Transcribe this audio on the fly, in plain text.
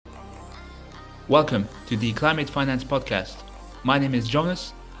Welcome to the Climate Finance Podcast. My name is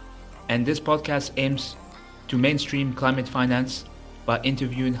Jonas, and this podcast aims to mainstream climate finance by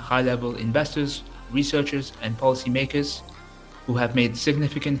interviewing high-level investors, researchers, and policymakers who have made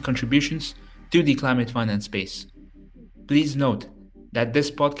significant contributions to the climate finance space. Please note that this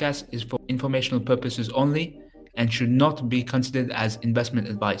podcast is for informational purposes only and should not be considered as investment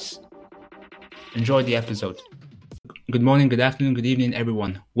advice. Enjoy the episode. Good morning, good afternoon, good evening,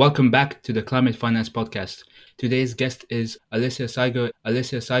 everyone. Welcome back to the Climate Finance Podcast. Today's guest is Alicia Seiger.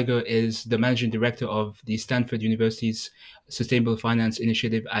 Alicia Seiger is the Managing Director of the Stanford University's Sustainable Finance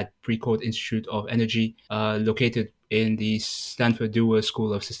Initiative at Precourt Institute of Energy, located in the Stanford Dewar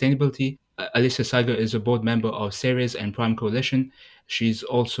School of Sustainability. Alicia Seiger is a board member of Ceres and Prime Coalition. She's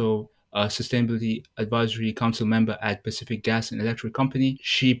also a Sustainability Advisory Council member at Pacific Gas and Electric Company.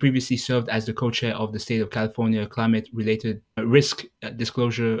 She previously served as the co-chair of the State of California Climate-Related Risk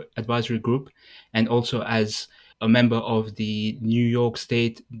Disclosure Advisory Group, and also as a member of the New York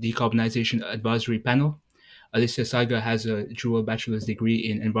State Decarbonization Advisory Panel. Alicia Seiger has a dual bachelor's degree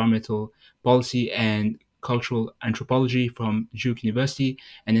in environmental policy and cultural anthropology from Duke University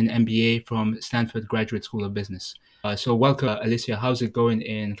and an MBA from Stanford Graduate School of Business. So welcome, Alicia. How's it going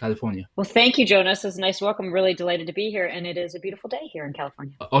in California? Well, thank you, Jonas. It's a nice welcome. Really delighted to be here. And it is a beautiful day here in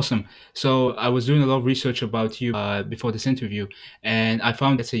California. Awesome. So I was doing a lot of research about you before this interview, and I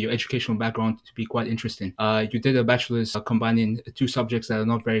found, let's say, your educational background to be quite interesting. You did a bachelor's combining two subjects that are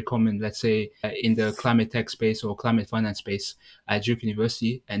not very common, let's say, in the climate tech space or climate finance space at Duke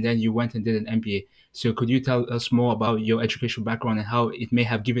University, and then you went and did an MBA. So could you tell us more about your educational background and how it may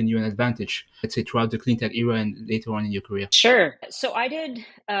have given you an advantage, let's say, throughout the clean tech era and later on in your career? Sure. So I did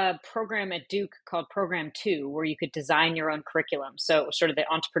a program at Duke called Program 2, where you could design your own curriculum. So sort of the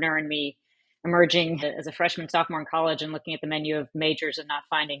entrepreneur in me emerging as a freshman, sophomore in college and looking at the menu of majors and not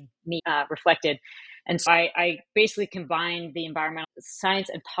finding me reflected. And so I basically combined the environmental science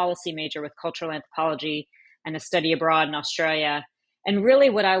and policy major with cultural anthropology and a study abroad in Australia. And really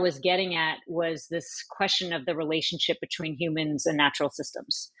what I was getting at was this question of the relationship between humans and natural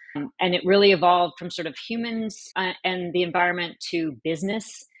systems. And it really evolved from sort of humans and the environment to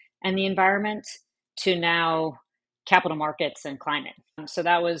business and the environment to now capital markets and climate. So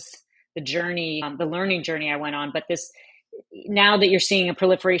that was the journey, the learning journey I went on. But this, now that you're seeing a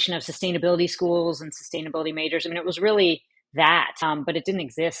proliferation of sustainability schools and sustainability majors, I mean, it was really that, but it didn't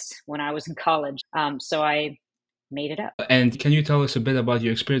exist when I was in college. So I made it up. And can you tell us a bit about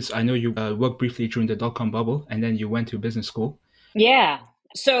your experience? I know you worked briefly during the dot-com bubble and then you went to business school. Yeah.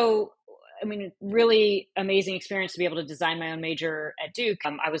 So, I mean, really amazing experience to be able to design my own major at Duke.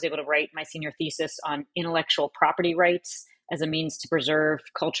 I was able to write my senior thesis on intellectual property rights as a means to preserve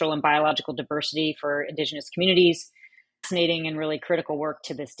cultural and biological diversity for indigenous communities. Fascinating and really critical work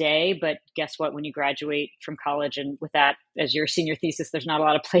to this day. But guess what? When you graduate from college and with that as your senior thesis, there's not a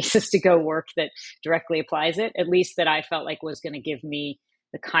lot of places to go work that directly applies it, at least that I felt like was going to give me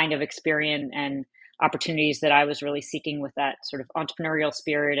the kind of experience and opportunities that I was really seeking with that sort of entrepreneurial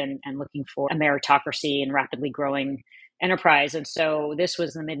spirit and looking for a meritocracy and rapidly growing enterprise. And so this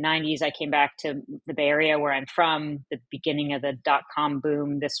was in the mid-90s. I came back to the Bay Area where I'm from, the beginning of the dot-com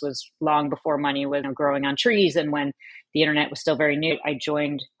boom. This was long before money was growing on trees. And when the internet was still very new, I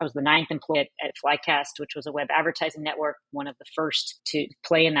was the 9th employee at Flycast, which was a web advertising network, one of the first to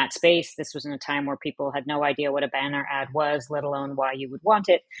play in that space. This was in a time where people had no idea what a banner ad was, let alone why you would want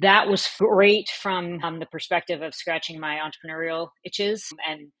it. That was great from the perspective of scratching my entrepreneurial itches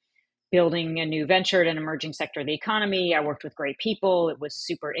and building a new venture at an emerging sector of the economy. I worked with great people. It was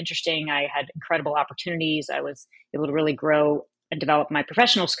super interesting. I had incredible opportunities. I was able to really grow and develop my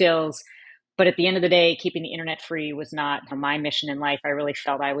professional skills. But at the end of the day, keeping the internet free was not my mission in life. I really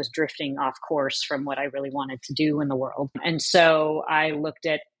felt I was drifting off course from what I really wanted to do in the world. And so I looked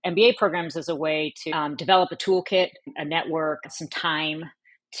at MBA programs as a way to develop a toolkit, a network, some time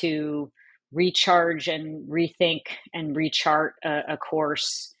to recharge and rethink and rechart a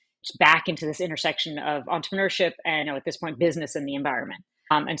course back into this intersection of entrepreneurship and at this point, business and the environment.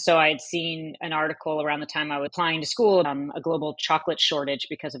 And so I had seen an article around the time I was applying to school, a global chocolate shortage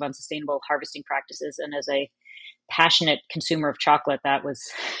because of unsustainable harvesting practices. And as a passionate consumer of chocolate, that was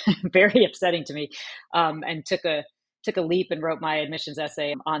very upsetting to me, and took a leap and wrote my admissions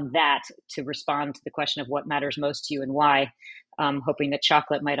essay on that to respond to the question of what matters most to you and why. Hoping that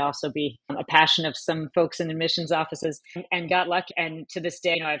chocolate might also be a passion of some folks in admissions offices, and got lucky. And to this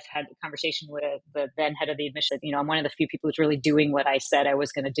day, I've had a conversation with the then head of the admission. I'm one of the few people who's really doing what I said I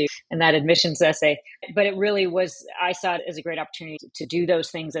was going to do in that admissions essay. But it really was, I saw it as a great opportunity to do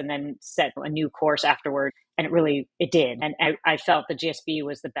those things and then set a new course afterward And it did. And I felt the GSB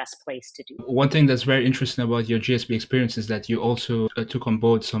was the best place to do it. One thing that's very interesting about your GSB experience is that you also took on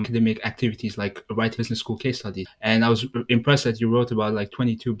board some academic activities like write business school case studies. And I was impressed that you wrote about like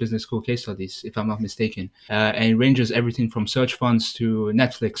 22 business school case studies, if I'm not mistaken. And it ranges everything from search funds to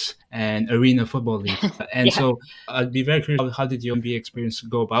Netflix and arena football league. And Yeah. so I'd be very curious, how did your MBA experience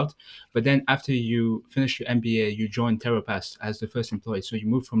go about? But then after you finished your MBA, you joined TerraPass as the first employee. So you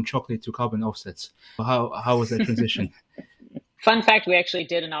moved from chocolate to carbon offsets. How was that transition? Fun fact, we actually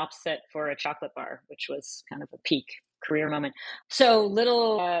did an offset for a chocolate bar, which was kind of a peak career moment. So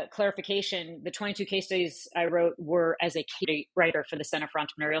little clarification, the 22 case studies I wrote were as a case writer for the Center for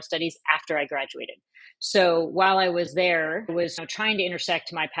Entrepreneurial Studies after I graduated. So while I was there, I was trying to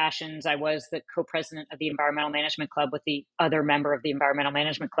intersect my passions. I was the co-president of the Environmental Management Club with the other member of the Environmental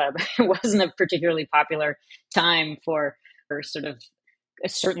Management Club. It wasn't a particularly popular time for sort of a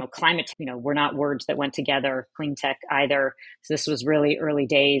certain climate, were not words that went together, clean tech either. So this was really early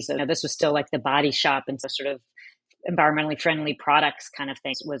days. This was still like the body shop, and so sort of environmentally friendly products kind of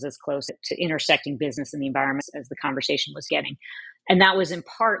thing was as close to intersecting business and the environment as the conversation was getting. And that was in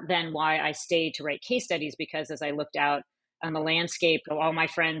part then why I stayed to write case studies, because as I looked out on the landscape, all my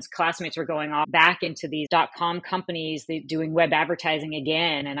friends, classmates were going off back into these .com companies, doing web advertising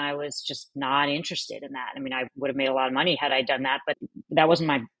again. And I was just not interested in that. I mean, I would have made a lot of money had I done that, but that wasn't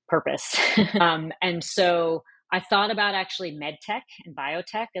my purpose. And so I thought about actually med tech and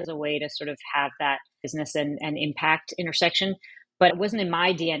biotech as a way to sort of have that business and impact intersection, but it wasn't in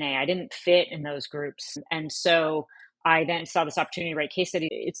my DNA. I didn't fit in those groups. And so I then saw this opportunity to write case study.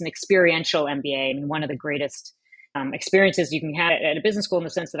 It's an experiential MBA. I mean, one of the greatest experiences you can have at a business school, in the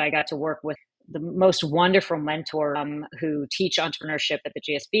sense that I got to work with the most wonderful mentor who teach entrepreneurship at the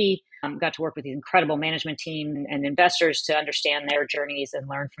GSB, got to work with these incredible management team and investors to understand their journeys and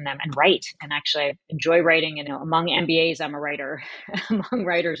learn from them and write. And actually, I enjoy writing. And among MBAs, I'm a writer. Among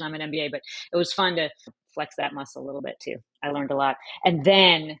writers, I'm an MBA. But it was fun to flex that muscle a little bit too. I learned a lot. And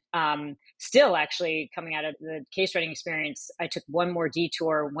then still actually coming out of the case writing experience, I took one more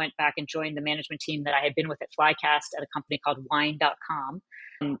detour, went back and joined the management team that I had been with at Flycast at a company called wine.com,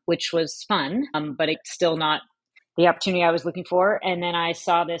 which was fun, but it's still not the opportunity I was looking for. And then I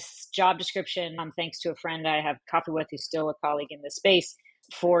saw this job description, thanks to a friend I have coffee with who's still a colleague in this space,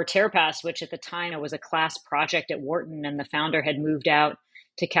 for TerraPass, which at the time it was a class project at Wharton, and the founder had moved out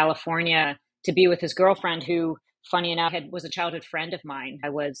to California to be with his girlfriend, who, funny enough, was a childhood friend of mine. I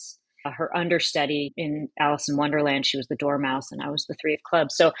was her understudy in Alice in Wonderland. She was the Dormouse, and I was the Three of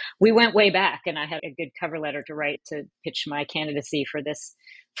Clubs. So we went way back, and I had a good cover letter to write to pitch my candidacy for this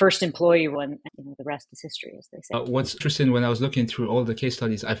first employee one. The rest is history, as they say. What's interesting, when I was looking through all the case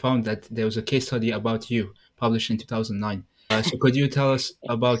studies, I found that there was a case study about you published in 2009. So could you tell us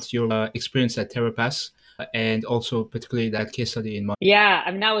about your experience at TerraPass, and also particularly that case study in mind? Yeah,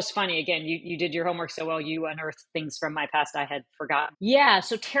 I mean, that was funny. Again, you did your homework so well. You unearthed things from my past I had forgotten. Yeah,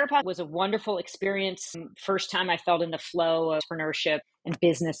 so TerraPass was a wonderful experience. First time I felt in the flow of entrepreneurship and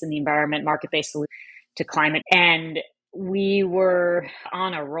business and the environment, market-based solution to climate. And we were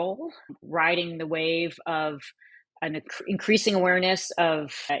on a roll, riding the wave of an increasing awareness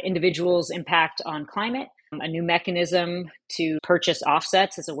of individuals' impact on climate, a new mechanism to purchase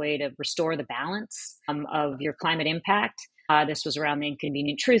offsets as a way to restore the balance of your climate impact. This was around the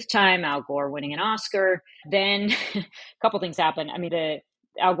Inconvenient Truth time, Al Gore winning an Oscar. Then a couple things happened. I mean,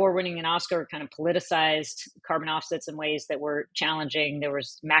 Al Gore winning an Oscar kind of politicized carbon offsets in ways that were challenging. There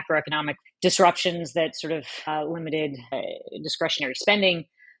was macroeconomic disruptions that sort of limited discretionary spending.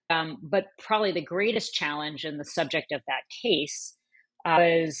 But probably the greatest challenge and the subject of that case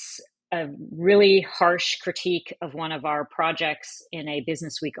was a really harsh critique of one of our projects in a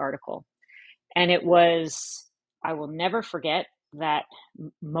Business Week article. And it was, I will never forget that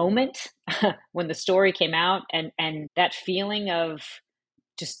moment when the story came out, and that feeling of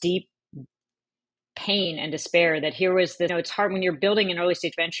just deep pain and despair that here was the, it's hard when you're building an early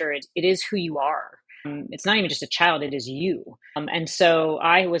stage venture, it is who you are. It's not even just a child, it is you. And so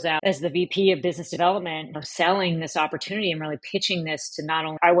I was out as the VP of business development, selling this opportunity and really pitching this to not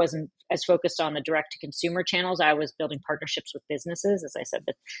only, I wasn't as focused on the direct to consumer channels. I was building partnerships with businesses, as I said,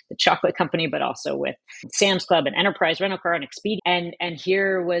 the chocolate company, but also with Sam's Club and Enterprise Rental Car and Expedia. And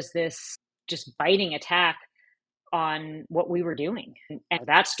here was this just biting attack on what we were doing. And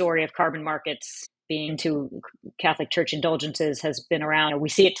that story of carbon markets being to Catholic Church indulgences has been around. We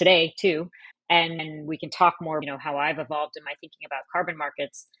see it today too. And we can talk more, how I've evolved in my thinking about carbon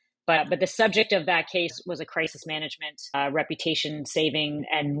markets. But the subject of that case was a crisis management, reputation saving,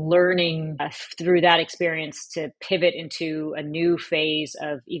 and learning through that experience to pivot into a new phase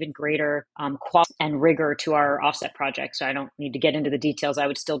of even greater quality and rigor to our offset project. So I don't need to get into the details. I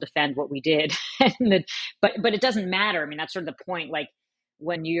would still defend what we did, but it doesn't matter. I mean, that's sort of the point. Like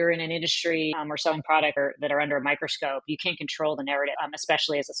when you're in an industry or selling product that are under a microscope, you can't control the narrative,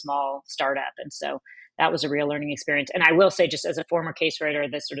 especially as a small startup. And so that was a real learning experience. And I will say, just as a former case writer,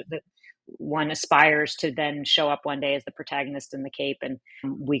 the one aspires to then show up one day as the protagonist in the Cape. And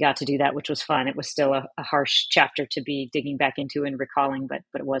we got to do that, which was fun. It was still a harsh chapter to be digging back into and recalling, but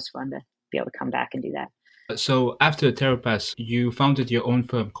it was fun to be able to come back and do that. So after TerraPass, you founded your own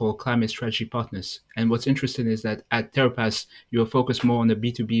firm called Climate Strategy Partners. And what's interesting is that at TerraPass, you were focused more on the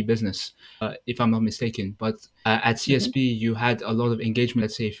B2B business, if I'm not mistaken. But at CSP, you had a lot of engagement,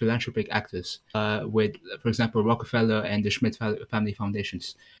 let's say, philanthropic actors with, for example, Rockefeller and the Schmidt Family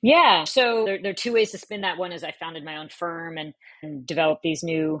Foundations. Yeah. So there are two ways to spin that. One is I founded my own firm and developed these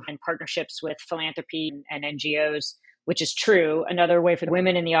new partnerships with philanthropy and NGOs, which is true. Another way for the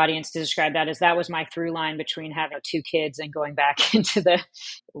women in the audience to describe that is that was my through line between having 2 kids and going back into the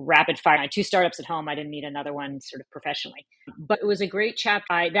rapid fire. I had 2 startups at home. I didn't need another one sort of professionally. But it was a great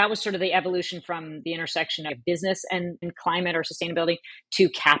chapter. That was sort of the evolution from the intersection of business and climate or sustainability to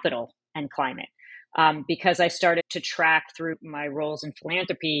capital and climate. Because I started to track through my roles in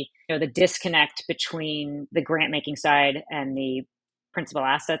philanthropy, the disconnect between the grant making side and the principal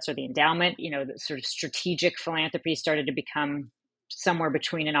assets or the endowment. The sort of strategic philanthropy started to become somewhere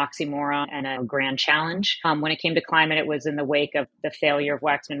between an oxymoron and a grand challenge. When it came to climate, it was in the wake of the failure of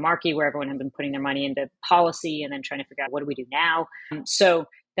Waxman-Markey, where everyone had been putting their money into policy and then trying to figure out what do we do now. So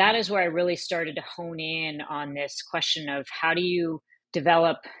that is where I really started to hone in on this question of how do you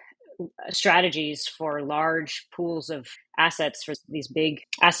develop strategies for large pools of assets for these big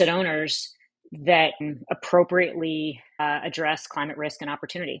asset owners that appropriately address climate risk and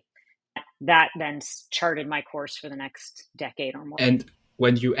opportunity. That then charted my course for the next decade or more. And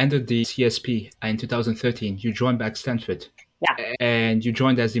when you entered the CSP in 2013, you joined back Stanford. Yeah. And you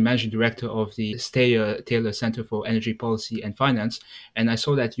joined as the managing director of the Seiger Taylor Center for Energy Policy and Finance. And I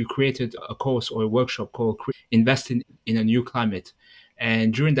saw that you created a course or a workshop called Investing in a New Climate.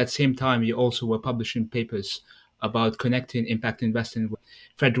 And during that same time, you also were publishing papers about connecting impact investing with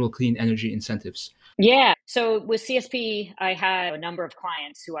federal clean energy incentives. Yeah. So with CSP, I had a number of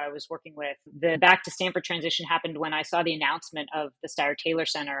clients who I was working with. The back to Stanford transition happened when I saw the announcement of the Seiger Taylor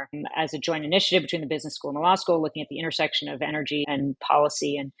Center as a joint initiative between the business school and the law school, looking at the intersection of energy and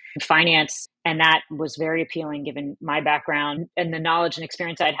policy and finance. And that was very appealing given my background and the knowledge and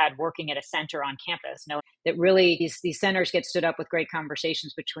experience I'd had working at a center on campus. Knowing that really these centers get stood up with great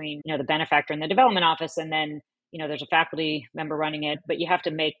conversations between, the benefactor and the development office, and then there's a faculty member running it, but you have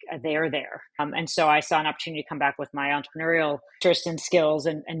to make a there. And so I saw an opportunity to come back with my entrepreneurial interest and skills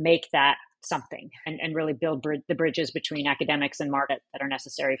and make that something and really build the bridges between academics and market that are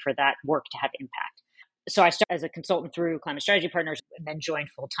necessary for that work to have impact. So I started as a consultant through Climate Strategy Partners and then joined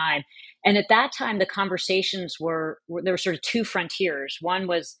full time. And at that time, the conversations there were sort of 2 frontiers. One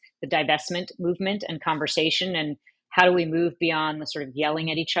was the divestment movement and conversation, and how do we move beyond the sort of yelling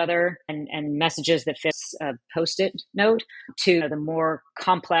at each other and messages that fit a Post-it note to the more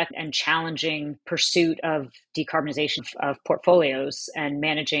complex and challenging pursuit of decarbonization of portfolios and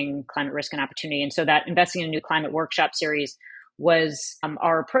managing climate risk and opportunity. And so that Investing in a New Climate workshop series was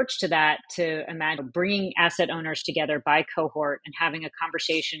our approach to that, to imagine bringing asset owners together by cohort and having a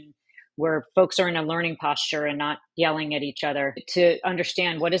conversation where folks are in a learning posture and not yelling at each other to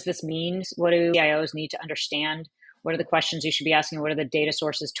understand what does this mean? What do CIOs need to understand? What are the questions you should be asking? What are the data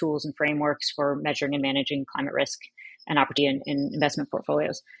sources, tools, and frameworks for measuring and managing climate risk and opportunity in investment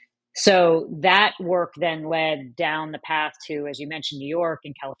portfolios? So that work then led down the path to, as you mentioned, New York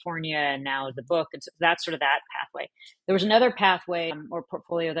and California, and now the book. And so that's sort of that pathway. There was another pathway or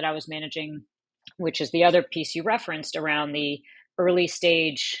portfolio that I was managing, which is the other piece you referenced around the early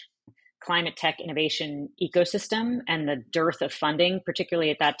stage climate tech innovation ecosystem and the dearth of funding, particularly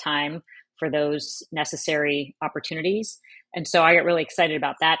at that time, for those necessary opportunities. And so I got really excited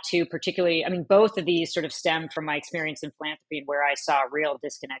about that too, particularly, both of these sort of stem from my experience in philanthropy and where I saw real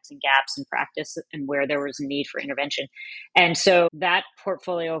disconnects and gaps in practice and where there was a need for intervention. And so that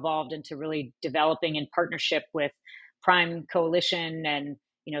portfolio evolved into really developing in partnership with Prime Coalition and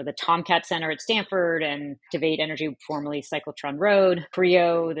the Tomcat Center at Stanford and Activate Energy, formerly Cyclotron Road,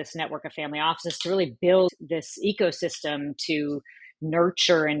 CREO, this network of family offices, to really build this ecosystem to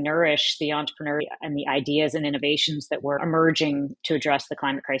nurture and nourish the entrepreneur and the ideas and innovations that were emerging to address the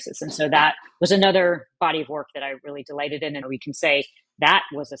climate crisis. And so that was another body of work that I really delighted in. And we can say that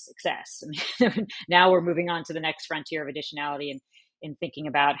was a success. I mean, now we're moving on to the next frontier of additionality and in thinking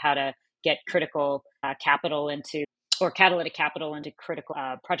about how to get critical capital into or catalytic capital into critical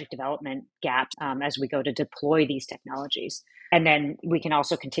project development gaps as we go to deploy these technologies. And then we can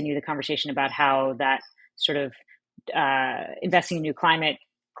also continue the conversation about how that sort of investing in new climate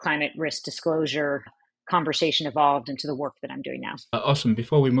risk disclosure conversation evolved into the work that I'm doing now. Awesome.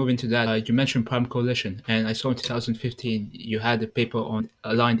 Before we move into that, you mentioned Prime Coalition, and I saw in 2015 you had a paper on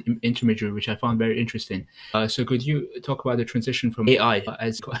aligned intermediary, which I found very interesting. So could you talk about the transition from AI,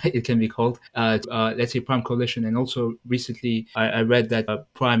 as it can be called, let's say Prime Coalition, and also recently I read that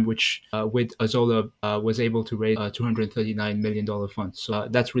Prime, which with Azola was able to raise $239 million fund. So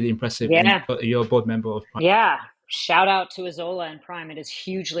that's really impressive. Yeah. And you're a board member of Prime. Yeah. Shout out to Azola and Prime. It is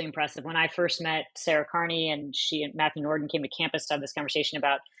hugely impressive. When I first met Sarah Carney and she and Matthew Norden came to campus to have this conversation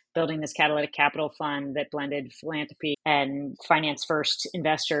about building this catalytic capital fund that blended philanthropy and finance first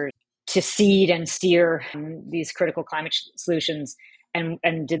investors to seed and steer these critical climate solutions, and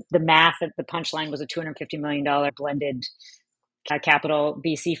did the math that the punchline was a $250 million blended capital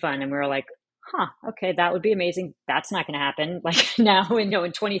VC fund. And we were like, okay, that would be amazing. That's not going to happen like now in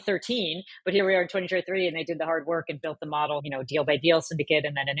 2013, but here we are in 2023, and they did the hard work and built the model, deal by deal syndicate,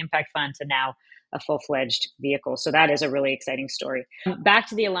 and then an impact fund to now a full-fledged vehicle. So that is a really exciting story. Back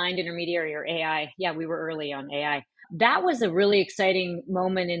to the aligned intermediary or AI. Yeah, we were early on AI. That was a really exciting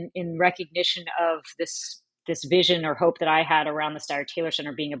moment in recognition of this vision or hope that I had around the Steyer Taylor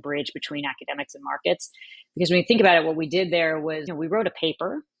Center being a bridge between academics and markets. Because when you think about it, what we did there was we wrote a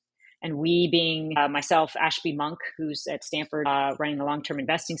paper. And we being myself, Ashby Monk, who's at Stanford running the Long-Term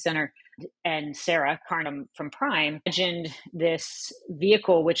Investing Center, and Sarah Carnum from Prime, imagined this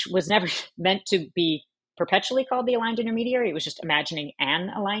vehicle, which was never meant to be perpetually called the aligned intermediary. It was just imagining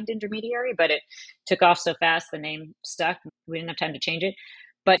an aligned intermediary, but it took off so fast, the name stuck. We didn't have time to change it.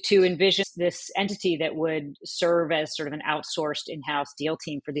 But to envision this entity that would serve as sort of an outsourced in-house deal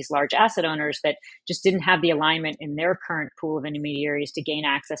team for these large asset owners that just didn't have the alignment in their current pool of intermediaries to gain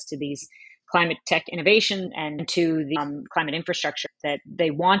access to these climate tech innovation and to the climate infrastructure that they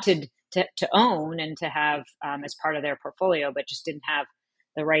wanted to own and to have as part of their portfolio, but just didn't have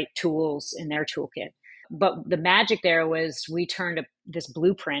the right tools in their toolkit. But the magic there was we turned this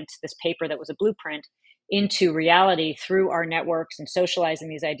blueprint, this paper that was a blueprint, into reality through our networks and socializing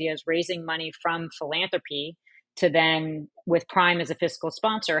these ideas, raising money from philanthropy to then, with Prime as a fiscal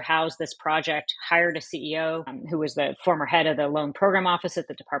sponsor, house this project, hired a CEO who was the former head of the loan program office at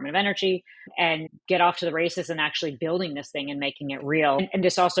the Department of Energy, and get off to the races and actually building this thing and making it real. And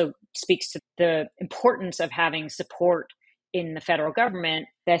this also speaks to the importance of having support in the federal government.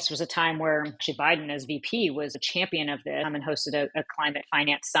 This was a time where actually Biden as VP was a champion of this and hosted a climate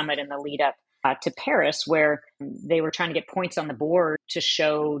finance summit in the lead up to Paris, where they were trying to get points on the board to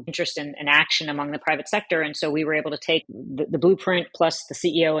show interest in action among the private sector. And so we were able to take the blueprint plus the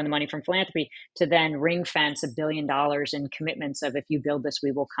CEO and the money from philanthropy to then ring fence $1 billion in commitments of if you build this,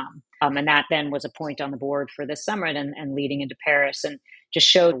 we will come. And that then was a point on the board for this summit and leading into Paris, and just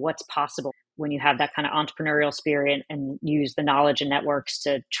showed what's possible when you have that kind of entrepreneurial spirit and use the knowledge and networks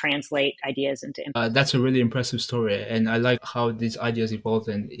to translate ideas into impact. That's a really impressive story, and I like how these ideas evolved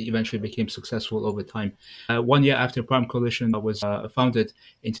and eventually became successful over time. 1 year after Prime Coalition was founded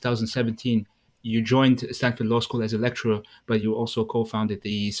in 2017, you joined Stanford Law School as a lecturer, but you also co-founded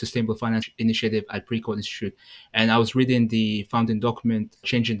the Sustainable Finance Initiative at Precourt Institute. And I was reading the founding document,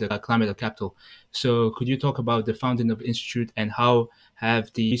 Changing the Climate of Capital. So could you talk about the founding of the Institute and how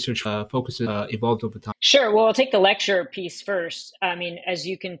have the research focuses evolved over time? Sure. Well, I'll take the lecture piece first. I mean, as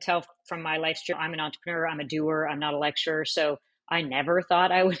you can tell from my life story, I'm an entrepreneur, I'm a doer, I'm not a lecturer. So I never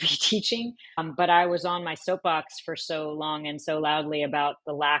thought I would be teaching, but I was on my soapbox for so long and so loudly about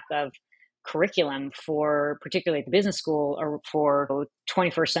the lack of curriculum for particularly at the business school or for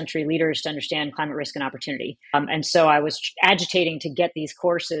 21st century leaders to understand climate risk and opportunity. And so I was agitating to get these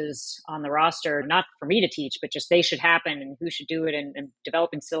courses on the roster, not for me to teach, but just they should happen and who should do it and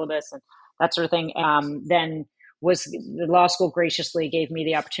developing syllabus and that sort of thing. Then was the law school graciously gave me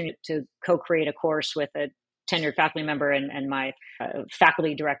the opportunity to co-create a course with a tenured faculty member and my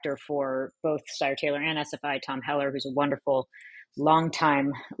faculty director for both Steyer Taylor and SFI, Tom Heller, who's a wonderful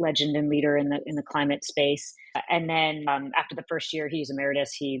longtime legend and leader in the climate space. And then after the first year, he's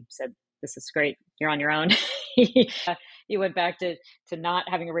emeritus. He said, "This is great. You're on your own." He went back to not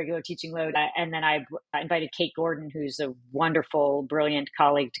having a regular teaching load. And then I invited Kate Gordon, who's a wonderful, brilliant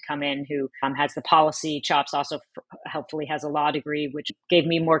colleague, to come in, who has the policy chops, also helpfully has a law degree, which gave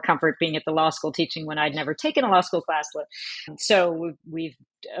me more comfort being at the law school teaching when I'd never taken a law school class. So we've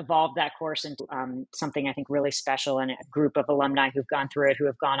evolved that course into something I think really special, and a group of alumni who've gone through it, who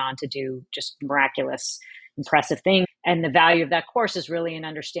have gone on to do just miraculous, impressive things. And the value of that course is really in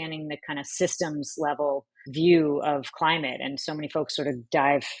understanding the kind of systems level view of climate. And so many folks sort of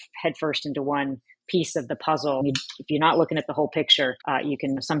dive headfirst into one piece of the puzzle. If you're not looking at the whole picture, you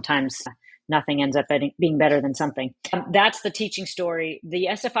can sometimes nothing ends up being better than something. That's the teaching story. The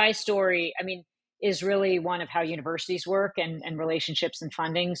SFI story, I mean, is really one of how universities work and relationships and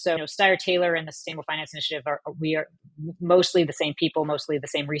funding. So, Steyer Taylor and the Sustainable Finance Initiative we are mostly the same people, mostly the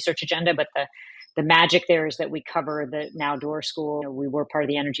same research agenda, but the magic there is that we cover the now Doerr School. We were part of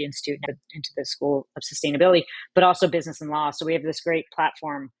the Energy Institute into the School of Sustainability, but also business and law. So we have this great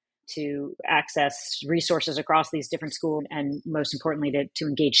platform to access resources across these different schools, and most importantly, to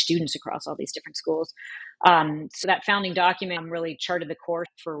engage students across all these different schools. So that founding document really charted the course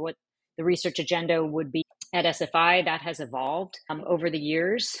for what the research agenda would be at SFI. That has evolved over the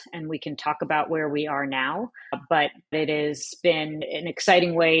years, and we can talk about where we are now. But it has been an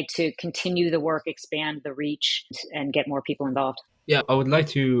exciting way to continue the work, expand the reach, and get more people involved. Yeah, I would like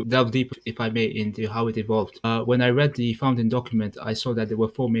to delve deep, if I may, into how it evolved. When I read the founding document, I saw that there were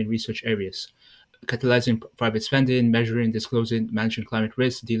four main research areas: catalyzing private spending, measuring, disclosing, managing climate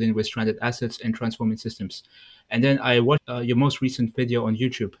risk, dealing with stranded assets, and transforming systems. And then I watched your most recent video on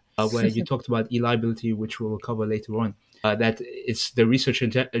YouTube where you talked about e-liability, which we'll cover later on. That it's the research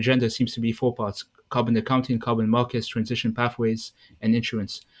agenda seems to be four parts: carbon accounting, carbon markets, transition pathways, and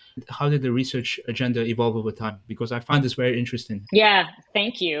insurance. How did the research agenda evolve over time? Because I find this very interesting. Yeah,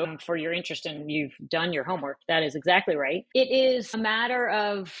 thank you for your interest, and you've done your homework. That is exactly right. It is a matter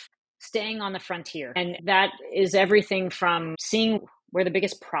of staying on the frontier. And that is everything from seeing where the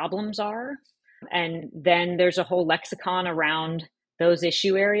biggest problems are. And then there's a whole lexicon around those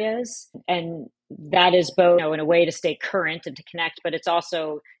issue areas. And that is both, in a way to stay current and to connect, but it's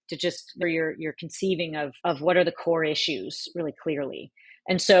also to just where you're conceiving of what are the core issues really clearly.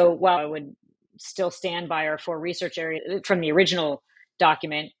 And so while I would still stand by our four research areas from the original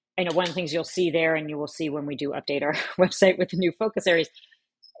document, I know one of the things you'll see there, and you will see when we do update our website with the new focus areas,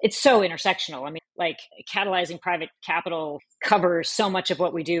 it's so intersectional. I mean, like catalyzing private capital covers so much of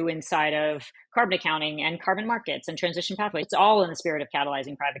what we do inside of carbon accounting and carbon markets and transition pathways. It's all in the spirit of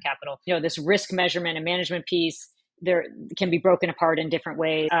catalyzing private capital. This risk measurement and management piece, there can be broken apart in different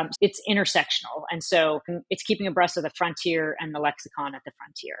ways. It's intersectional. And so it's keeping abreast of the frontier and the lexicon at the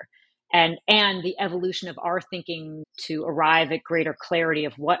frontier. And the evolution of our thinking to arrive at greater clarity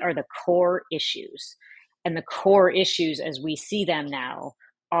of what are the core issues. And the core issues as we see them now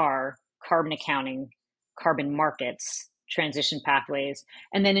are carbon accounting, carbon markets, transition pathways,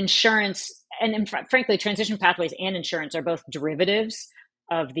 and then insurance. And frankly, transition pathways and insurance are both derivatives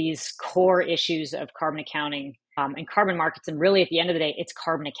of these core issues of carbon accounting and carbon markets. And really, at the end of the day, it's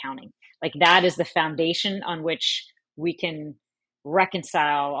carbon accounting. Like that is the foundation on which we can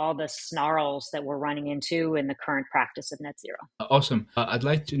reconcile all the snarls that we're running into in the current practice of net zero. Awesome. I'd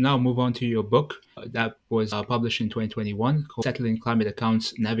like to now move on to your book that was published in 2021 called Settling Climate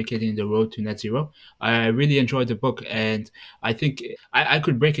Accounts, Navigating the Road to Net Zero. I really enjoyed the book, and I think I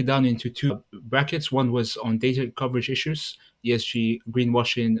could break it down into two brackets. One was on data coverage issues, ESG,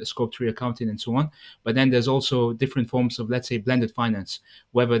 greenwashing, scope 3 accounting, and so on. But then there's also different forms of, let's say, blended finance,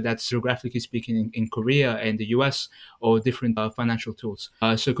 whether that's geographically speaking in Korea and the US or different financial tools.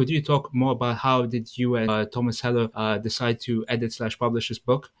 So could you talk more about how did you and Thomas Heller decide to edit/publish this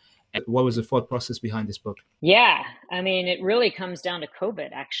book? And what was the thought process behind this book? Yeah, I mean, it really comes down to COVID,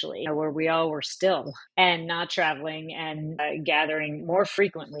 actually, where we all were still and not traveling and gathering more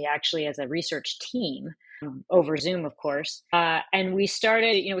frequently, actually, as a research team over Zoom, of course. And we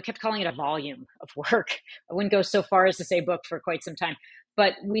started, we kept calling it a volume of work. I wouldn't go so far as to say book for quite some time,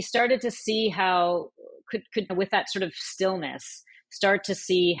 but we started to see how could with that sort of stillness, start to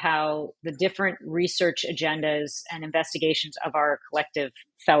see how the different research agendas and investigations of our collective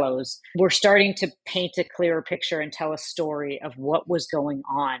fellows were starting to paint a clearer picture and tell a story of what was going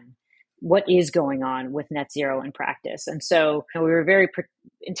on, what is going on with net zero in practice. And so we were very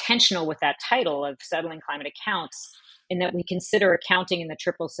intentional with that title of Settling Climate Accounts, in that we consider accounting in the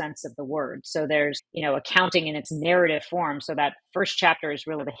triple sense of the word. So there's, accounting in its narrative form. So that first chapter is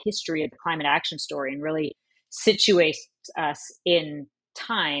really the history of the climate action story and really situates us in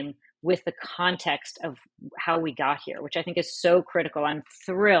time with the context of how we got here, which I think is so critical. I'm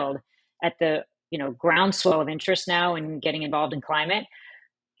thrilled at the groundswell of interest now in getting involved in climate.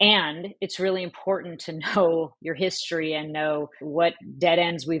 And it's really important to know your history and know what dead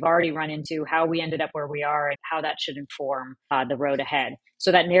ends we've already run into, how we ended up where we are, and how that should inform the road ahead.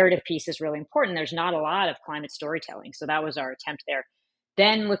 So that narrative piece is really important. There's not a lot of climate storytelling. So that was our attempt there.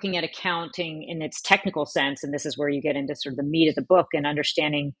 then looking at accounting in its technical sense, and this is where you get into sort of the meat of the book and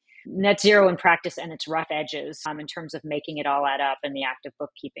understanding net zero in practice and its rough edges in terms of making it all add up in the act of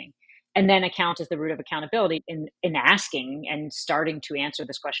bookkeeping. And then account is the root of accountability in asking and starting to answer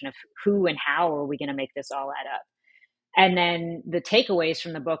this question of who and how are we going to make this all add up. And then the takeaways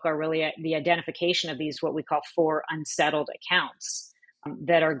from the book are really the identification of these, what we call 4 unsettled accounts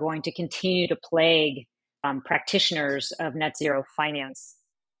that are going to continue to plague practitioners of net zero finance,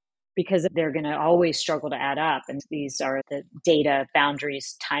 because they're going to always struggle to add up. And these are the data,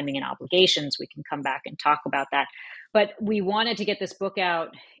 boundaries, timing, and obligations. We can come back and talk about that. But we wanted to get this book out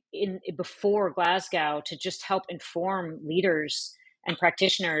before Glasgow to just help inform leaders and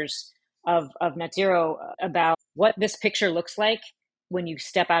practitioners of net zero about what this picture looks like when you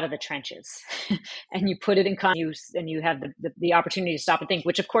step out of the trenches and you put it in context and you have the opportunity to stop and think,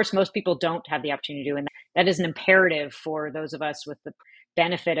 which of course most people don't have the opportunity to do. And that is an imperative for those of us with the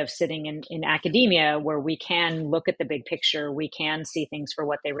benefit of sitting in academia, where we can look at the big picture, we can see things for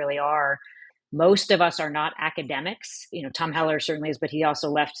what they really are. Most of us are not academics. Tom Heller certainly is, but he also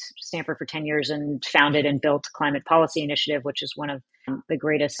left Stanford for 10 years and founded and built Climate Policy Initiative, which is one of the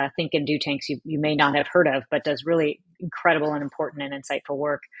greatest think and do tanks you may not have heard of, but does really incredible and important and insightful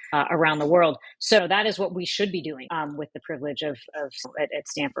work around the world. So that is what we should be doing with the privilege of at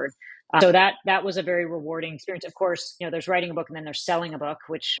Stanford. So that was a very rewarding experience. Of course, there's writing a book and then there's selling a book,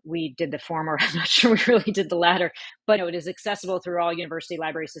 which we did the former. I'm not sure we really did the latter, but it is accessible through all university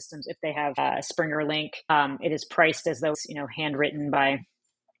library systems if they have a Springer link. It is priced as though it's, handwritten by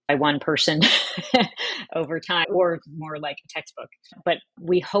one person over time, or more like a textbook. But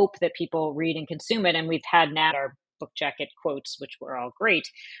we hope that people read and consume it. And we've had now our book jacket quotes, which were all great.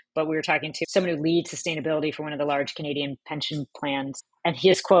 But we were talking to someone who leads sustainability for one of the large Canadian pension plans. And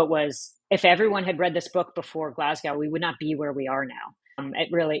his quote was, if everyone had read this book before Glasgow, we would not be where we are now. It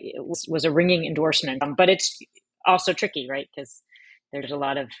was a ringing endorsement. But it's also tricky, right? Because there's a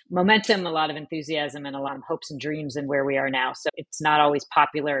lot of momentum, a lot of enthusiasm, and a lot of hopes and dreams in where we are now. So it's not always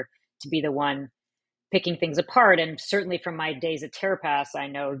popular to be the one picking things apart. And certainly from my days at TerraPass, I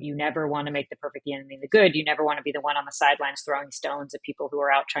know you never want to make the perfect the enemy of the good. You never want to be the one on the sidelines throwing stones at people who are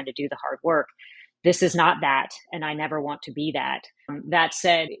out trying to do the hard work. This is not that, and I never want to be that. That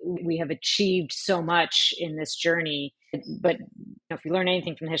said, we have achieved so much in this journey, but if you learn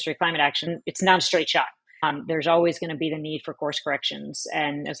anything from the history of climate action, it's not a straight shot. There's always going to be the need for course corrections.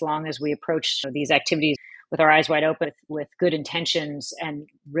 And as long as we approach these activities with our eyes wide open, with good intentions and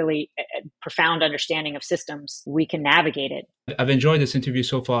really a profound understanding of systems, we can navigate it. I've enjoyed this interview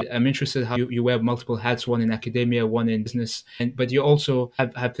so far. I'm interested how you wear multiple hats, one in academia, one in business, but you also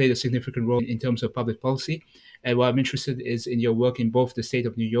have played a significant role in terms of public policy. And what I'm interested is in your work in both the state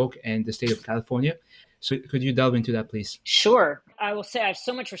of New York and the state of California. So could you delve into that, please? Sure. I will say I have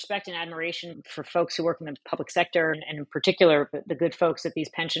so much respect and admiration for folks who work in the public sector, and in particular, the good folks at these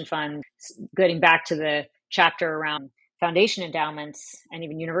pension funds. Getting back to the chapter around foundation endowments and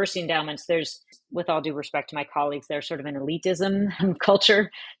even university endowments, there's, with all due respect to my colleagues, there's sort of an elitism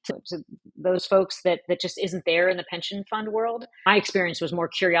culture to those folks that just isn't there in the pension fund world. My experience was more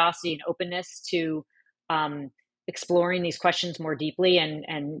curiosity and openness to exploring these questions more deeply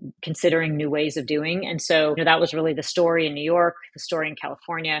and considering new ways of doing. And so that was really the story in New York, the story in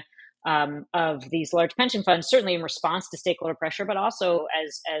California, of these large pension funds, certainly in response to stakeholder pressure, but also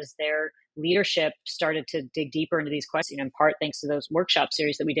as their leadership started to dig deeper into these questions, in part thanks to those workshop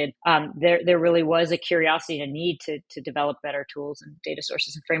series that we did. There really was a curiosity and a need to develop better tools and data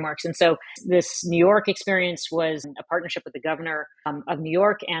sources and frameworks. And so this New York experience was a partnership with the governor of New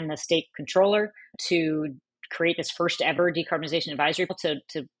York and the state controller to create this first ever decarbonization advisory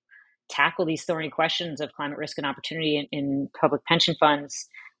to tackle these thorny questions of climate risk and opportunity in public pension funds.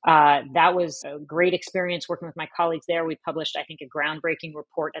 That was a great experience working with my colleagues there. We published, I think, a groundbreaking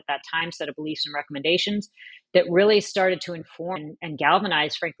report at that time, set of beliefs and recommendations that really started to inform and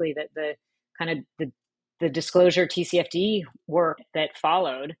galvanize, frankly, the disclosure TCFD work that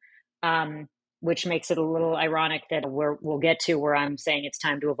followed, which makes it a little ironic that we'll get to where I'm saying it's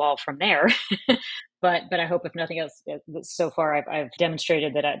time to evolve from there. But I hope, if nothing else, so far I've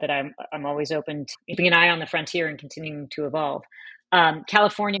demonstrated that I'm always open to keeping an eye on the frontier and continuing to evolve.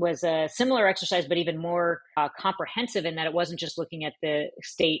 California was a similar exercise, but even more comprehensive in that it wasn't just looking at the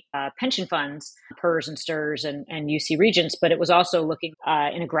state pension funds, PERS and STRS and UC Regents, but it was also looking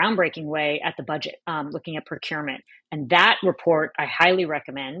in a groundbreaking way at the budget, looking at procurement. And that report I highly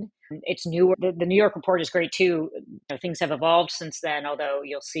recommend. It's new. The New York report is great too. Things have evolved since then, although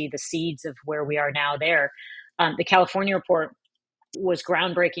you'll see the seeds of where we are now there. The California report was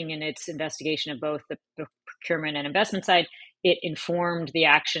groundbreaking in its investigation of both the procurement and investment side, it informed the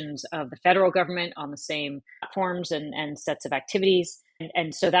actions of the federal government on the same platforms and sets of activities.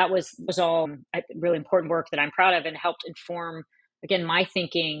 And so that was all really important work that I'm proud of and helped inform, again, my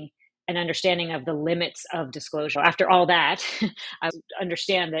thinking and understanding of the limits of disclosure. After all that, I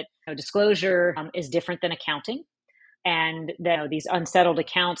understand that disclosure is different than accounting. And these unsettled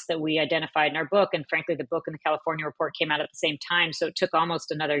accounts that we identified in our book, and frankly, the book and the California report came out at the same time. So it took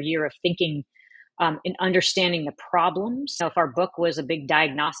almost another year of thinking in understanding the problems. So if our book was a big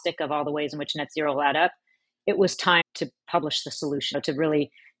diagnostic of all the ways in which net zero will add up, it was time to publish the solution, to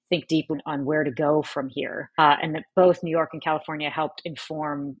really think deep on where to go from here. And that both New York and California helped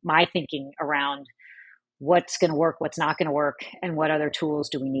inform my thinking around what's going to work, what's not going to work, and what other tools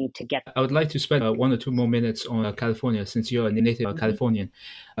do we need to get. I would like to spend 1 or 2 more minutes on California, since you're a native Californian.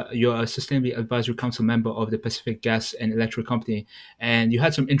 You're a Sustainability Advisory Council member of the Pacific Gas and Electric Company, and you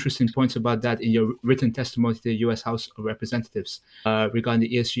had some interesting points about that in your written testimony to the U.S. House of Representatives regarding the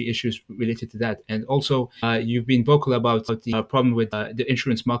ESG issues related to that. And also, you've been vocal about the problem with the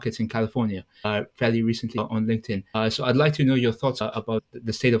insurance markets in California fairly recently on LinkedIn. So I'd like to know your thoughts about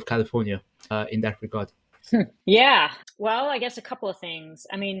the state of California in that regard. Yeah. Well, I guess a couple of things.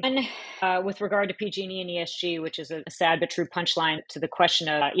 I mean, with regard to PG&E and ESG, which is a sad but true punchline to the question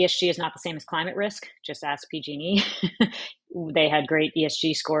of ESG is not the same as climate risk. Just ask PG&E. They had great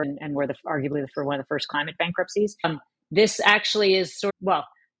ESG score and were arguably one of the first climate bankruptcies. This actually is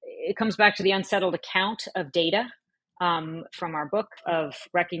it comes back to the unsettled account of data from our book, of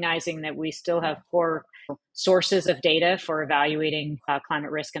recognizing that we still have poor sources of data for evaluating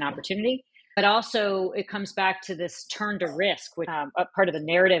climate risk and opportunity. But also it comes back to this turn to risk, which a part of the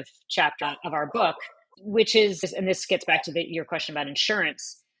narrative chapter of our book, which is, and this gets back to your question about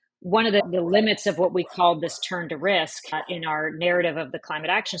insurance. One of the limits of what we called this turn to risk in our narrative of the climate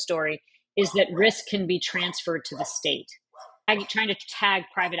action story is that risk can be transferred to the state. Trying to tag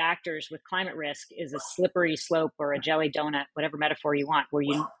private actors with climate risk is a slippery slope or a jelly donut, whatever metaphor you want, where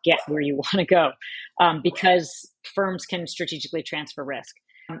you get where you want to go, because firms can strategically transfer risk.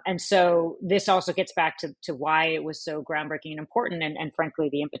 And so this also gets back to why it was so groundbreaking and important. And frankly,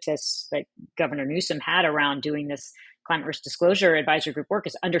 the impetus that Governor Newsom had around doing this climate risk disclosure advisory group work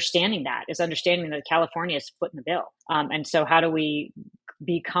is understanding that California is footing the bill. And so how do we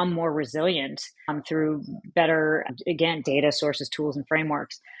become more resilient through better, again, data sources, tools, and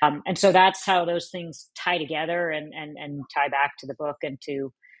frameworks? And so that's how those things tie together and tie back to the book and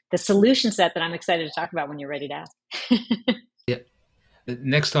to the solution set that I'm excited to talk about when you're ready to ask. Yeah.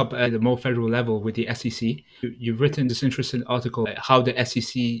 Next up, at the more federal level with the SEC, you've written this interesting article, how the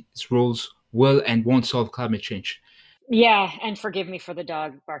SEC's rules will and won't solve climate change. Yeah, and forgive me for the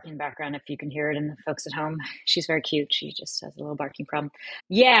dog barking background if you can hear it, and the folks at home. She's very cute. She just has a little barking problem.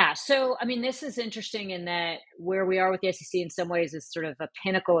 Yeah, so I mean, this is interesting in that where we are with the SEC in some ways is sort of a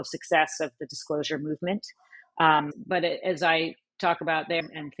pinnacle of success of the disclosure movement. But as I talk about there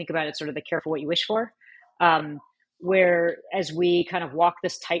and think about it, sort of the careful what you wish for. Where as we kind of walk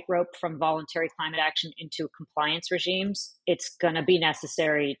this tightrope from voluntary climate action into compliance regimes, it's going to be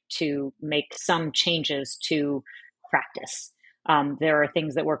necessary to make some changes to practice. There are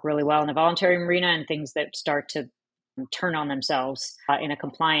things that work really well in a voluntary arena and things that start to turn on themselves in a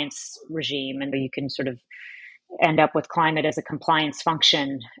compliance regime. And you can sort of end up with climate as a compliance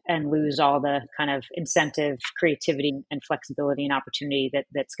function and lose all the kind of incentive, creativity, and flexibility and opportunity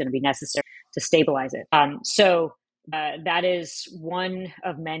that's going to be necessary to stabilize it. So that is one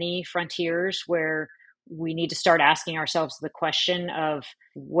of many frontiers where we need to start asking ourselves the question of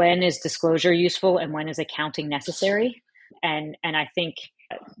when is disclosure useful and when is accounting necessary? And I think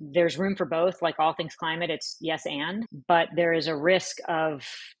there's room for both. Like all things climate, it's yes and, but there is a risk of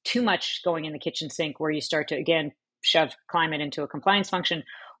too much going in the kitchen sink where you start to, again, shove climate into a compliance function,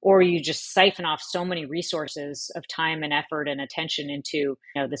 or you just siphon off so many resources of time and effort and attention into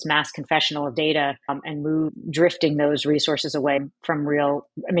this mass confessional of data and drifting those resources away from real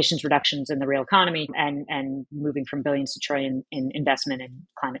emissions reductions in the real economy and moving from billions to trillion in investment in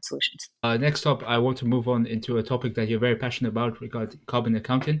climate solutions. Next up, I want to move on into a topic that you're very passionate about regarding carbon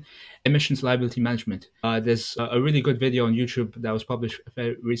accounting, emissions liability management. There's a really good video on YouTube that was published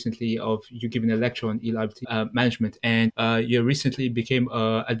very recently of you giving a lecture on e-liability management, and you recently became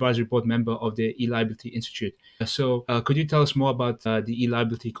advisory board member of the e-liability institute. So could you tell us more about the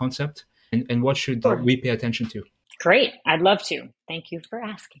e-liability concept and what should we pay attention to? Great. I'd love to. Thank you for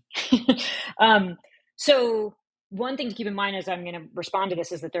asking. So one thing to keep in mind as I'm going to respond to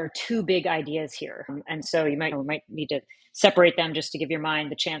this is that there are two big ideas here. And so you might need to separate them just to give your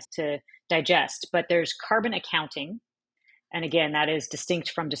mind the chance to digest. But there's carbon accounting. And again, that is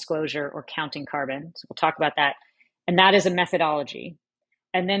distinct from disclosure or counting carbon. So we'll talk about that. And that is a methodology.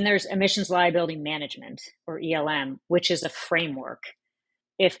 And then there's emissions liability management, or ELM, which is a framework.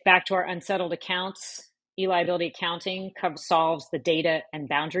 If back to our unsettled accounts, e-liability accounting solves the data and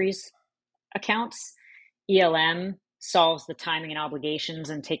boundaries accounts. ELM solves the timing and obligations,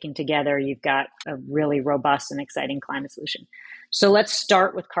 and taken together, you've got a really robust and exciting climate solution. So let's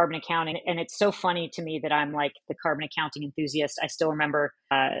start with carbon accounting. And it's so funny to me that I'm like the carbon accounting enthusiast. I still remember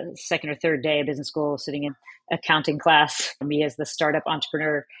second or third day of business school, sitting in accounting class, me as the startup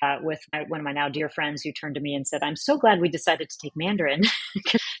entrepreneur with one of my now dear friends, who turned to me and said, "I'm so glad we decided to take Mandarin."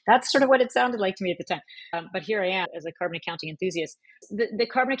 That's sort of what it sounded like to me at the time. But here I am as a carbon accounting enthusiast. The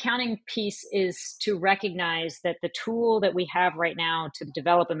carbon accounting piece is to recognize that the tool that we have right now to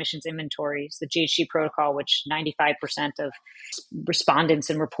develop emissions inventories, the GHG protocol, which 95% of respondents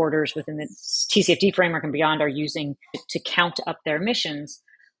and reporters within the TCFD framework and beyond are using to count up their emissions,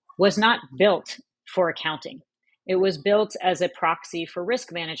 was not built for accounting. It was built as a proxy for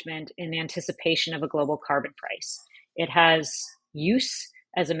risk management in anticipation of a global carbon price. It has use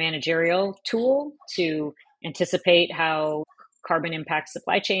as a managerial tool to anticipate how carbon impacts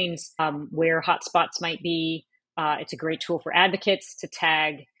supply chains, where hotspots might be. It's a great tool for advocates to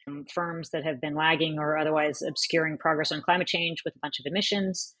tag firms that have been lagging or otherwise obscuring progress on climate change with a bunch of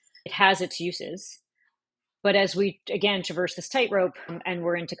emissions. It has its uses. But as we, again, traverse this tightrope and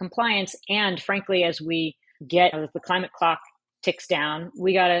we're into compliance, and frankly, as we get the climate clock ticks down,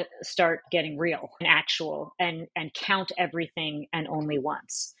 we got to start getting real and actual and count everything and only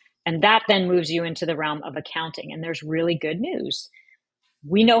once. And that then moves you into the realm of accounting. And there's really good news.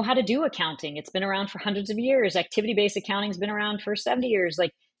 We know how to do accounting. It's been around for hundreds of years. Activity-based accounting's been around for 70 years.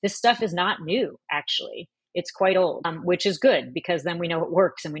 Like, this stuff is not new, actually. It's quite old, which is good, because then we know it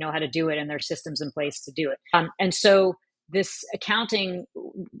works and we know how to do it, and there's systems in place to do it. And so this accounting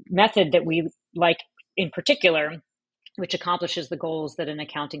method that we like in particular, which accomplishes the goals that an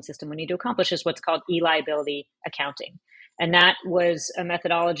accounting system would need to accomplish, is what's called e-liability accounting. And that was a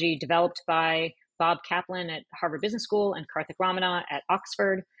methodology developed by Bob Kaplan at Harvard Business School and Karthik Ramana at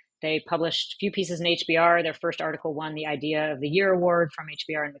Oxford. They published a few pieces in HBR. Their first article won the Idea of the Year award from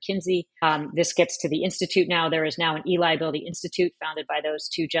HBR and McKinsey. This gets to the institute now. There is now an e-liability institute founded by those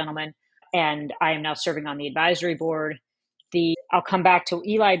two gentlemen, and I am now serving on the advisory board. I'll come back to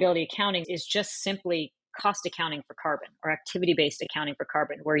e-liability accounting is just simply cost accounting for carbon, or activity-based accounting for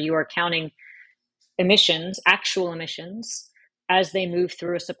carbon, where you are counting emissions, actual emissions, as they move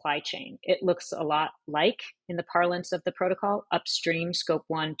through a supply chain. It looks a lot like, in the parlance of the protocol, upstream scope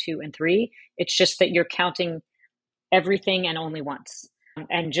 1, 2, and 3. It's just that you're counting everything and only once.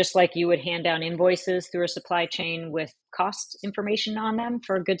 And just like you would hand down invoices through a supply chain with cost information on them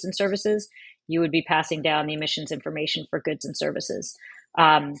for goods and services, you would be passing down the emissions information for goods and services.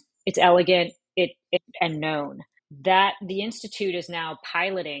 It's elegant and known. That the Institute is now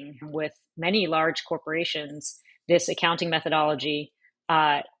piloting with many large corporations this accounting methodology.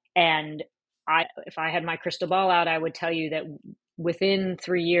 And if I had my crystal ball out, I would tell you that within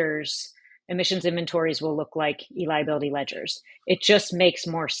 3 years, emissions inventories will look like e-liability ledgers. It just makes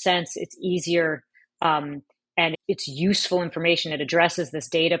more sense. It's easier, and it's useful information. It addresses this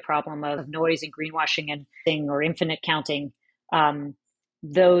data problem of noise and greenwashing and or infinite counting.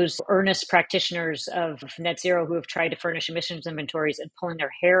 Those earnest practitioners of net zero who have tried to furnish emissions inventories and pulling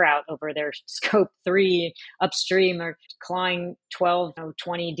their hair out over their scope 3 upstream, or clawing 12,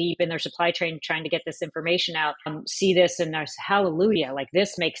 20 deep in their supply chain trying to get this information out, see this and there's hallelujah, like,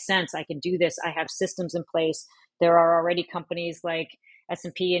 this makes sense. I can do this. I have systems in place. There are already companies like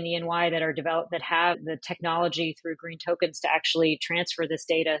S&P and EY that are developed, that have the technology through green tokens to actually transfer this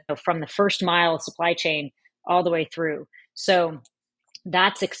data from the first mile supply chain all the way through. So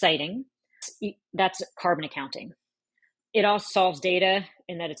that's exciting. That's carbon accounting. It also solves data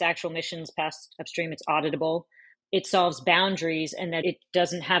in that it's actual emissions passed upstream. It's auditable. It solves boundaries in that it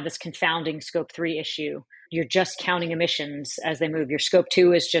doesn't have this confounding scope 3 issue. You're just counting emissions as they move. Your scope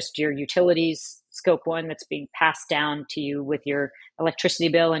 2 is just your utilities. Scope 1 that's being passed down to you with your electricity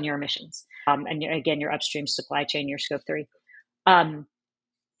bill and your emissions. And again, your upstream supply chain, your scope 3.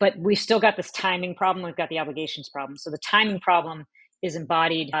 But we've still got this timing problem. We've got the obligations problem. So the timing problem is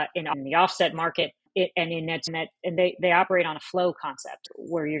embodied in the offset market, and in net, and they operate on a flow concept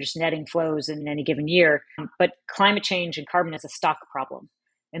where you're just netting flows in any given year. But climate change and carbon is a stock problem.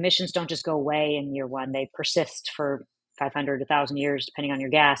 Emissions don't just go away in year one; they persist for 500 to 1,000 years, depending on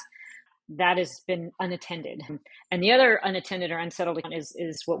your gas. That has been unattended, and the other unattended or unsettled account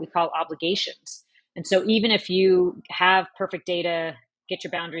is what we call obligations. And so, even if you have perfect data, get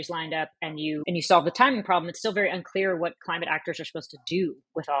your boundaries lined up, and you solve the timing problem, it's still very unclear what climate actors are supposed to do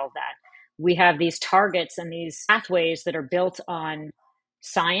with all of that. we have these targets and these pathways that are built on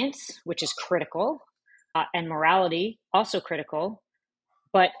science, which is critical, and morality, also critical.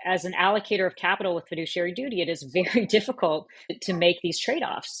 But as an allocator of capital with fiduciary duty, it is very difficult to make these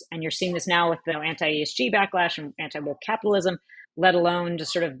trade-offs. And you're seeing this now with the anti-ESG backlash and anti-woke capitalism, let alone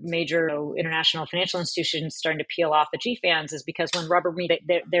just sort of major international financial institutions starting to peel off the GFANs, is because when rubber meets,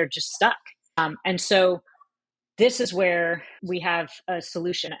 they're just stuck. And so this is where we have a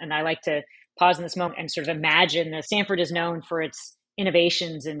solution. And I like to pause in this moment and sort of imagine that Stanford is known for its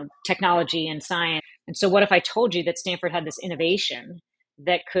innovations in technology and science. And so what if I told you that Stanford had this innovation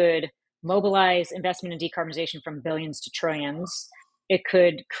that could mobilize investment in decarbonization from billions to trillions? It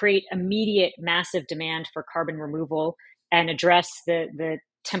could create immediate massive demand for carbon removal and address the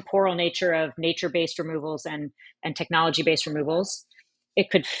temporal nature of nature-based removals and technology-based removals. It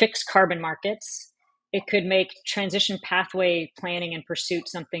could fix carbon markets. It could make transition pathway planning and pursuit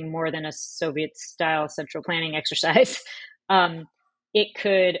something more than a Soviet-style central planning exercise. It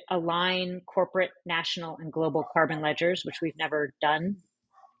could align corporate, national, and global carbon ledgers, which we've never done.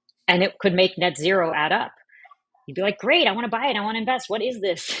 And it could make net zero add up. You'd be like, great, I want to buy it. I want to invest. What is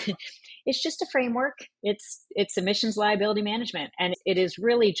this? It's just a framework. It's emissions liability management. And it is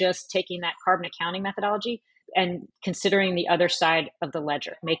really just taking that carbon accounting methodology and considering the other side of the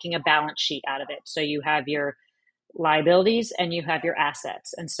ledger, making a balance sheet out of it. So you have your liabilities and you have your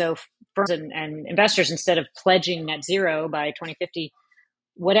assets. And so firms and investors, instead of pledging net zero by 2050,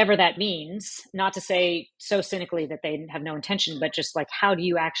 whatever that means, not to say so cynically that they have no intention, but just like, how do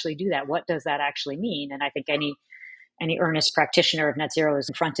you actually do that? What does that actually mean? And I think any earnest practitioner of net zero is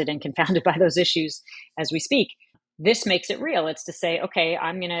confronted and confounded by those issues as we speak. This makes it real. It's to say, okay,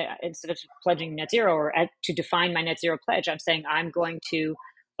 I'm going to, instead of pledging net zero or to define my net zero pledge, I'm saying I'm going to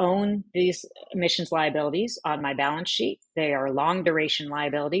own these emissions liabilities on my balance sheet. They are long duration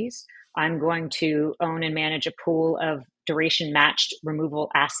liabilities. I'm going to own and manage a pool of duration matched removal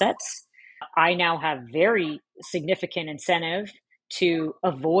assets. I now have very significant incentive to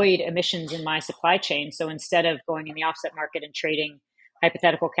avoid emissions in my supply chain. So instead of going in the offset market and trading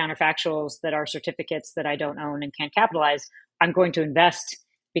hypothetical counterfactuals that are certificates that I don't own and can't capitalize, I'm going to invest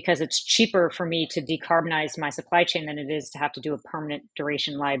because it's cheaper for me to decarbonize my supply chain than it is to have to do a permanent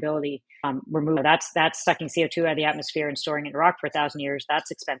duration liability removal. That's sucking CO2 out of the atmosphere and storing it in rock for 1,000 years. That's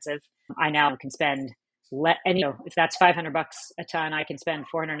expensive. I now can spend, if that's $500 a ton, I can spend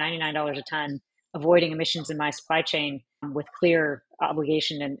 $499 a ton avoiding emissions in my supply chain with clear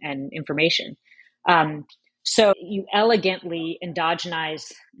obligation and information. So you elegantly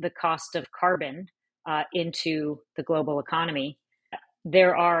endogenize the cost of carbon into the global economy.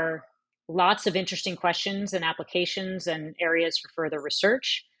 There are lots of interesting questions and applications and areas for further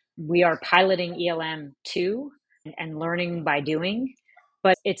research. We are piloting ELM 2 and learning by doing,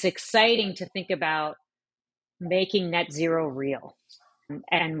 but it's exciting to think about making net zero real.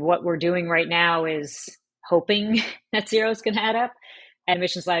 And what we're doing right now is hoping net zero is going to add up, and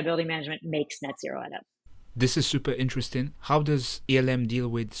emissions liability management makes net zero add up. This is super interesting. How does ELM deal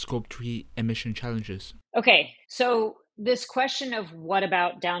with Scope 3 emission challenges? Okay, so this question of what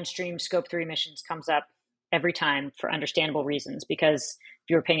about downstream Scope 3 emissions comes up every time for understandable reasons, because if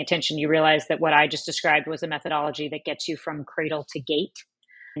you were paying attention, you realize that what I just described was a methodology that gets you from cradle to gate.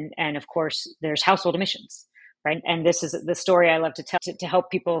 And of course, there's household emissions, right? And this is the story I love to tell to help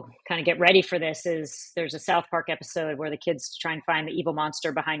people kind of get ready for this. Is there's a South Park episode where the kids try and find the evil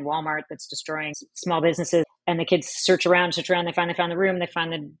monster behind Walmart that's destroying small businesses. And the kids search around, they found the room, they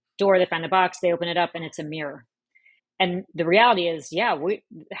find the door, they find the box, they open it up, and it's a mirror. And the reality is,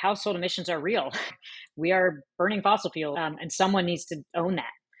 household emissions are real. We are burning fossil fuel, and someone needs to own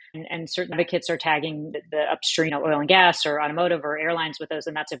that. And certain advocates are tagging the upstream oil and gas or automotive or airlines with those,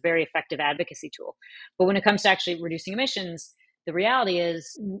 and that's a very effective advocacy tool. But when it comes to actually reducing emissions, the reality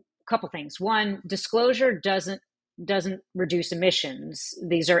is a couple things. One, disclosure doesn't reduce emissions.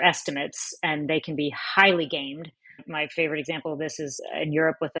 These are estimates, and they can be highly gamed. My favorite example of this is in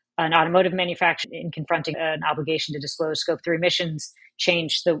Europe with an automotive manufacturer in confronting an obligation to disclose Scope 3 emissions,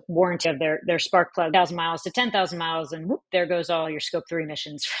 changed the warranty of their spark plug 1,000 miles to 10,000 miles, and whoop, there goes all your Scope 3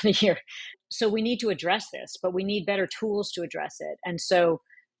 emissions for the year. So we need to address this, but we need better tools to address it. And so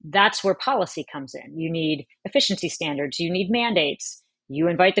that's where policy comes in. You need efficiency standards, you need mandates. You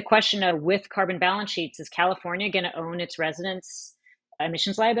invite the question of, with carbon balance sheets, is California going to own its residents'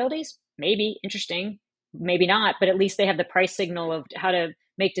 emissions liabilities? Maybe, interesting. Maybe not, but at least they have the price signal of how to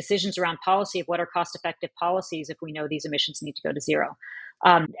make decisions around policy of what are cost-effective policies if we know these emissions need to go to zero.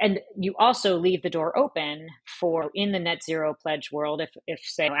 And you also leave the door open for, in the net zero pledge world, if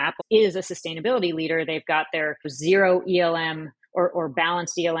say Apple is a sustainability leader, they've got their zero ELM or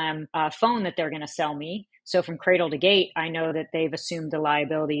balanced ELM phone that they're going to sell me. So from cradle to gate, I know that they've assumed the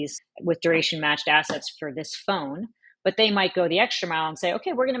liabilities with duration matched assets for this phone. But they might go the extra mile and say,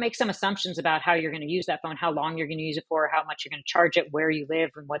 okay, we're going to make some assumptions about how you're going to use that phone, how long you're going to use it for, how much you're going to charge it, where you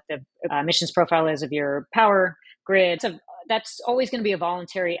live, and what the emissions profile is of your power grid. So that's always going to be a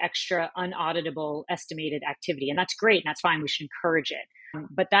voluntary, extra, unauditable, estimated activity. And that's great. And that's fine. We should encourage it.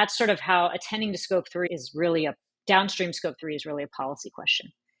 But that's sort of how attending to scope 3 is really downstream scope 3 is really a policy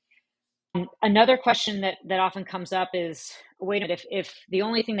question. Another question that often comes up is, wait a minute, if the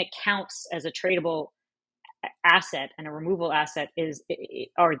only thing that counts as a tradable asset and a removal asset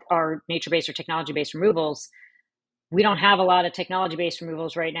are nature-based or technology-based removals, we don't have a lot of technology-based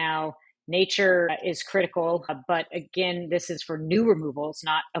removals right now. Nature is critical, but again, this is for new removals,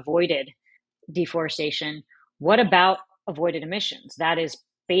 not avoided deforestation. What about avoided emissions? That is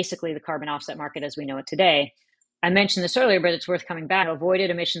basically the carbon offset market as we know it today. I mentioned this earlier, but it's worth coming back. Avoided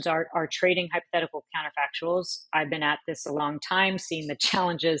emissions are trading hypothetical counterfactuals. I've been at this a long time, seeing the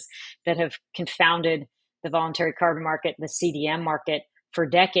challenges that have confounded the voluntary carbon market, the CDM market for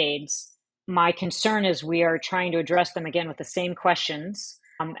decades. My concern is we are trying to address them again with the same questions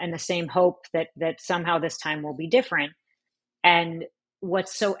and the same hope that somehow this time will be different. And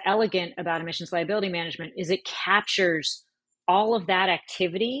what's so elegant about emissions liability management is it captures all of that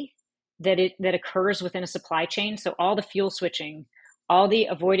activity that occurs within a supply chain. So all the fuel switching, all the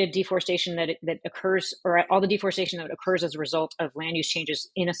avoided deforestation that occurs, or all the deforestation that occurs as a result of land use changes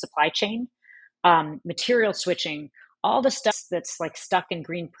in a supply chain, material switching, all the stuff that's like stuck in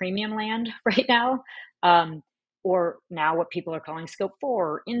green premium land right now, or now what people are calling scope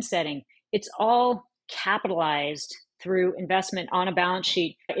 4 insetting. It's all capitalized through investment on a balance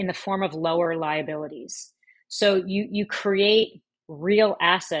sheet in the form of lower liabilities. So you create real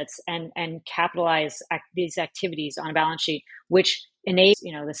assets and capitalize these activities on a balance sheet, which enables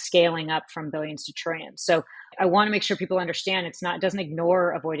the scaling up from billions to trillions. So I want to make sure people understand it doesn't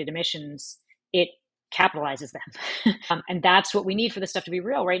ignore avoided emissions, it capitalizes them. And that's what we need for this stuff to be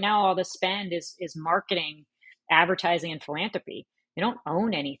real. Right now, all the spend is marketing, advertising, and philanthropy. They don't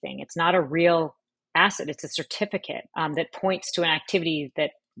own anything. It's not a real asset. It's a certificate that points to an activity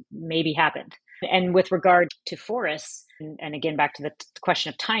that maybe happened. And with regard to forests, and again, back to the question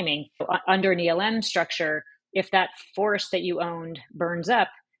of timing, under an ELM structure, if that forest that you owned burns up,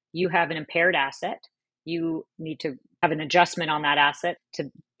 you have an impaired asset. You need to have an adjustment on that asset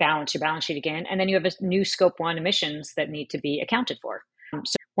to balance your balance sheet again. And then you have a new scope 1 emissions that need to be accounted for.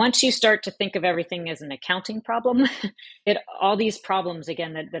 So once you start to think of everything as an accounting problem, all these problems,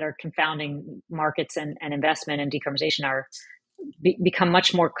 again, that are confounding markets and investment and decarbonization become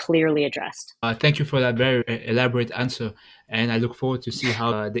much more clearly addressed. Thank you for that very elaborate answer. And I look forward to see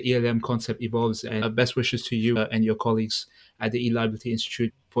how the ELM concept evolves. And best wishes to you and your colleagues at the E-Liability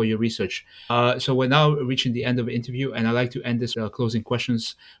Institute for your research. So we're now reaching the end of the interview, and I like to end this with closing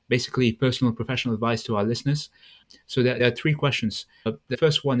questions, basically personal professional advice to our listeners. So there are 3 questions. The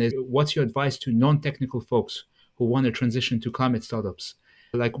first one is, what's your advice to non-technical folks who want to transition to climate startups?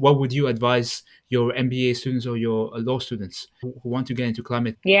 Like, what would you advise your MBA students or your law students who want to get into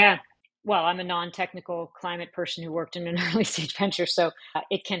climate? Yeah. Well, I'm a non-technical climate person who worked in an early stage venture, so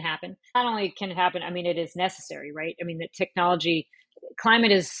it can happen. Not only can it happen, I mean, it is necessary, right? I mean, the technology,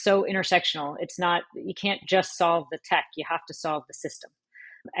 climate is so intersectional. It's not, you can't just solve the tech, you have to solve the system.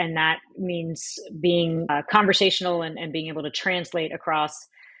 And that means being conversational and being able to translate across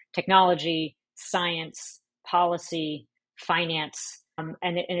technology, science, policy, finance.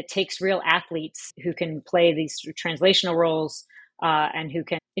 And it takes real athletes who can play these translational roles and who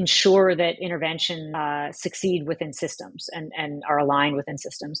can ensure that intervention succeed within systems and are aligned within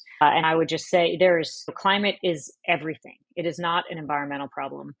systems. And I would just say climate is everything. It is not an environmental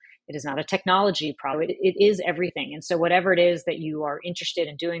problem. It is not a technology problem. It is everything. And so whatever it is that you are interested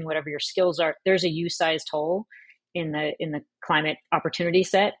in doing, whatever your skills are, there's a U-sized hole in the climate opportunity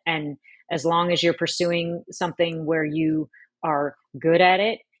set. And as long as you're pursuing something where you are good at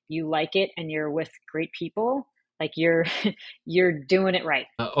it, you like it, and you're with great people, like you're doing it right.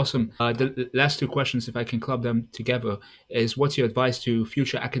 Awesome. The last 2 questions, if I can club them together, is what's your advice to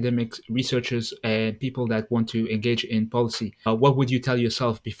future academics, researchers, and people that want to engage in policy? What would you tell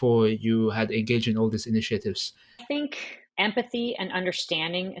yourself before you had engaged in all these initiatives? I think empathy and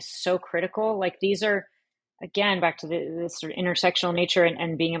understanding is so critical. Like these are, again, back to this sort of intersectional nature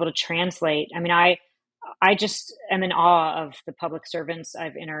and being able to translate. I mean, I just am in awe of the public servants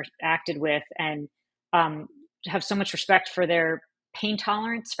I've interacted with and have so much respect for their pain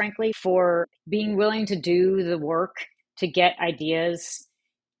tolerance, frankly, for being willing to do the work to get ideas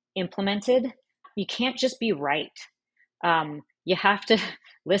implemented. You can't just be right. you have to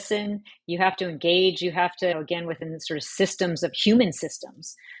listen, you have to engage, you have to, again, within the sort of systems of human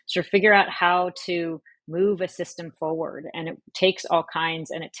systems, sort of figure out how to move a system forward. And it takes all kinds,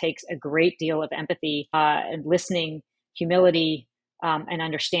 and it takes a great deal of empathy and listening, humility, and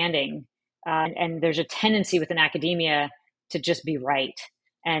understanding. And there's a tendency within academia to just be right.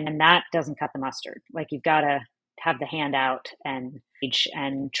 And that doesn't cut the mustard. Like, you've got to have the hand out and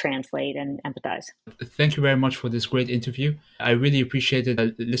translate and empathize. Thank you very much for this great interview. I really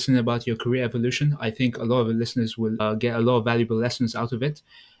appreciated listening about your career evolution. I think a lot of the listeners will get a lot of valuable lessons out of it,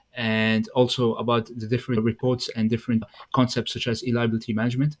 and also about the different reports and different concepts such as e-liability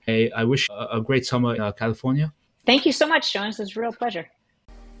management. I wish a great summer in California. Thank you so much, Jonas. It's a real pleasure.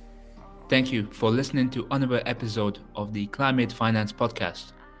 Thank you for listening to another episode of the Climate Finance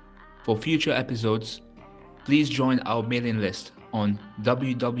Podcast. For future episodes, please join our mailing list on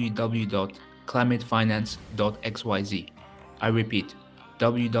www.climatefinance.xyz. I repeat,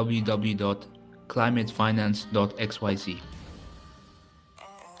 www.climatefinance.xyz.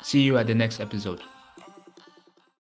 See you at the next episode.